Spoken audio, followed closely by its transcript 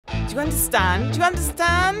Do you understand? Do you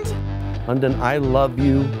understand? London, I love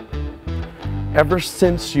you ever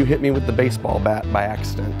since you hit me with the baseball bat by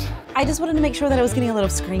accident. I just wanted to make sure that I was getting a little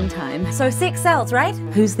screen time. So 6 cells, right?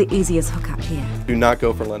 Who's the easiest hookup here? Do not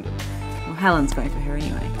go for London. Well, Helen's going for her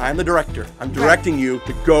anyway. I'm the director. I'm directing you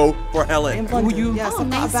to go for Helen. Who are you? Yes, Oh,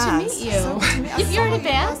 nice to meet you. You're in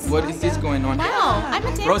advance? What is this going on? Wow, I'm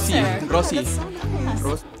a dancer. Rosie.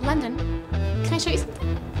 London, can I show you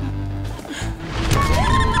something?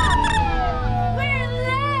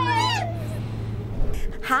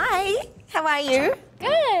 Hi, how are you?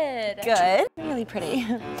 Good. Good. Really pretty.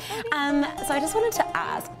 So I just wanted to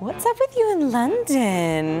ask, what's up with you in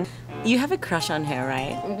London? You have a crush on her,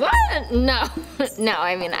 right? What? No. No,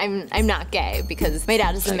 I mean, I'm not gay because my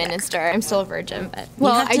dad is a minister. I'm still a virgin, but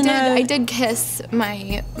well, I did kiss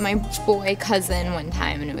my boy cousin one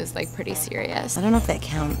time and it was like pretty serious. I don't know if that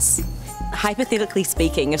counts. Hypothetically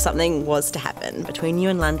speaking, if something was to happen between you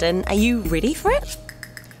and London, are you ready for it?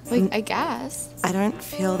 Like, I guess. I don't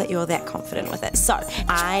feel that you're that confident with it. So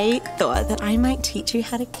I thought that I might teach you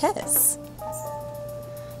how to kiss.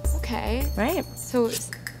 Okay. Right. So,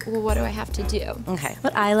 well, what do I have to do? Okay.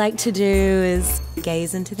 What I like to do is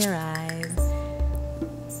gaze into their eyes.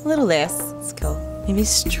 A little less. It's cool. Maybe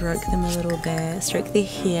stroke them a little bit. Stroke their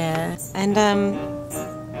hair. And,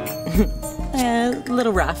 a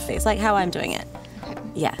little rough. It's like how I'm doing it. Okay.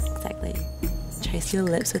 Yeah, exactly. Trace your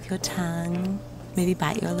lips with your tongue. Maybe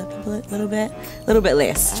bite your lip a little bit. A little bit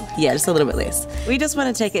less. Yeah, just a little bit less. We just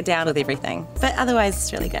want to take it down with everything. But otherwise,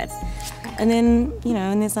 it's really good. And then, you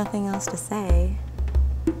know, and there's nothing else to say.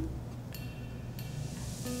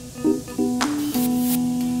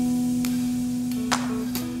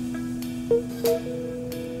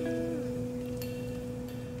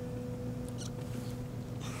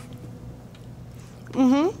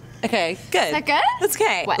 Okay, good. Is that good? That's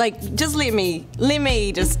okay. What? Like, just let me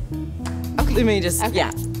just, Okay.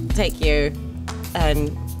 yeah, take you, and,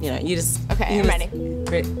 you know, you just. Okay, you I'm just- ready.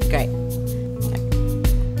 Great.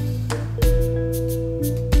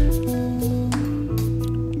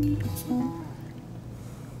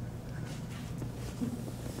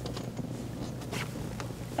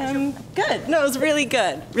 Good. No, it was really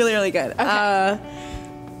good. Really, really good. Okay.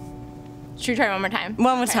 Should we try one more time?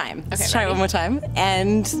 One more time. Okay, Let's try ready? one more time.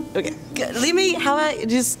 And okay, good. Let me. How about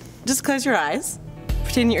just close your eyes,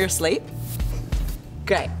 pretend you're asleep.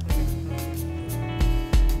 Great.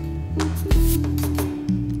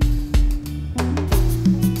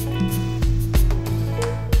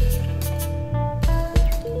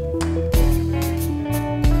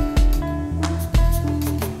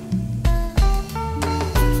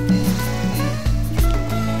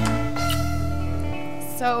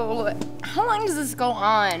 So, how long does this go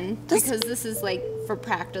on? Because this is like for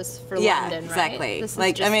practice for London, right? Exactly. This is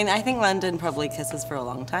Like, just- I mean, I think London probably kisses for a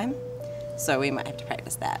long time, so we might have to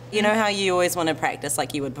practice that. You know how you always want to practice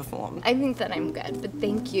like you would perform. I think that I'm good, but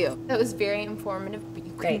thank you. That was very informative, but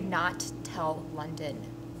you Great. could not tell London.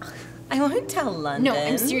 I won't tell London. No,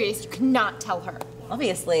 I'm serious. You could not tell her.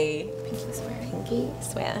 Obviously. Pinky swear. Pinky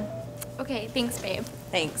swear. Okay, thanks, babe.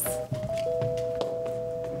 Thanks.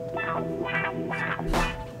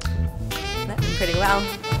 That went pretty well.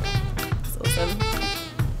 That's awesome.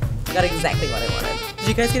 Got exactly what I wanted. Did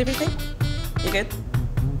you guys get everything? You good?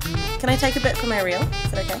 Can I take a bit for my reel?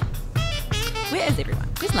 Is that okay? Where is everyone?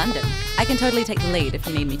 Where's London? I can totally take the lead if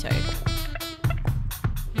you need me to.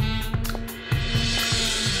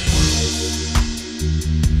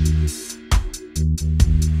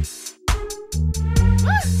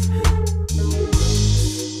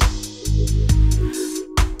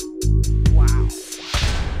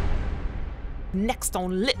 Next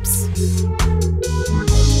on lips.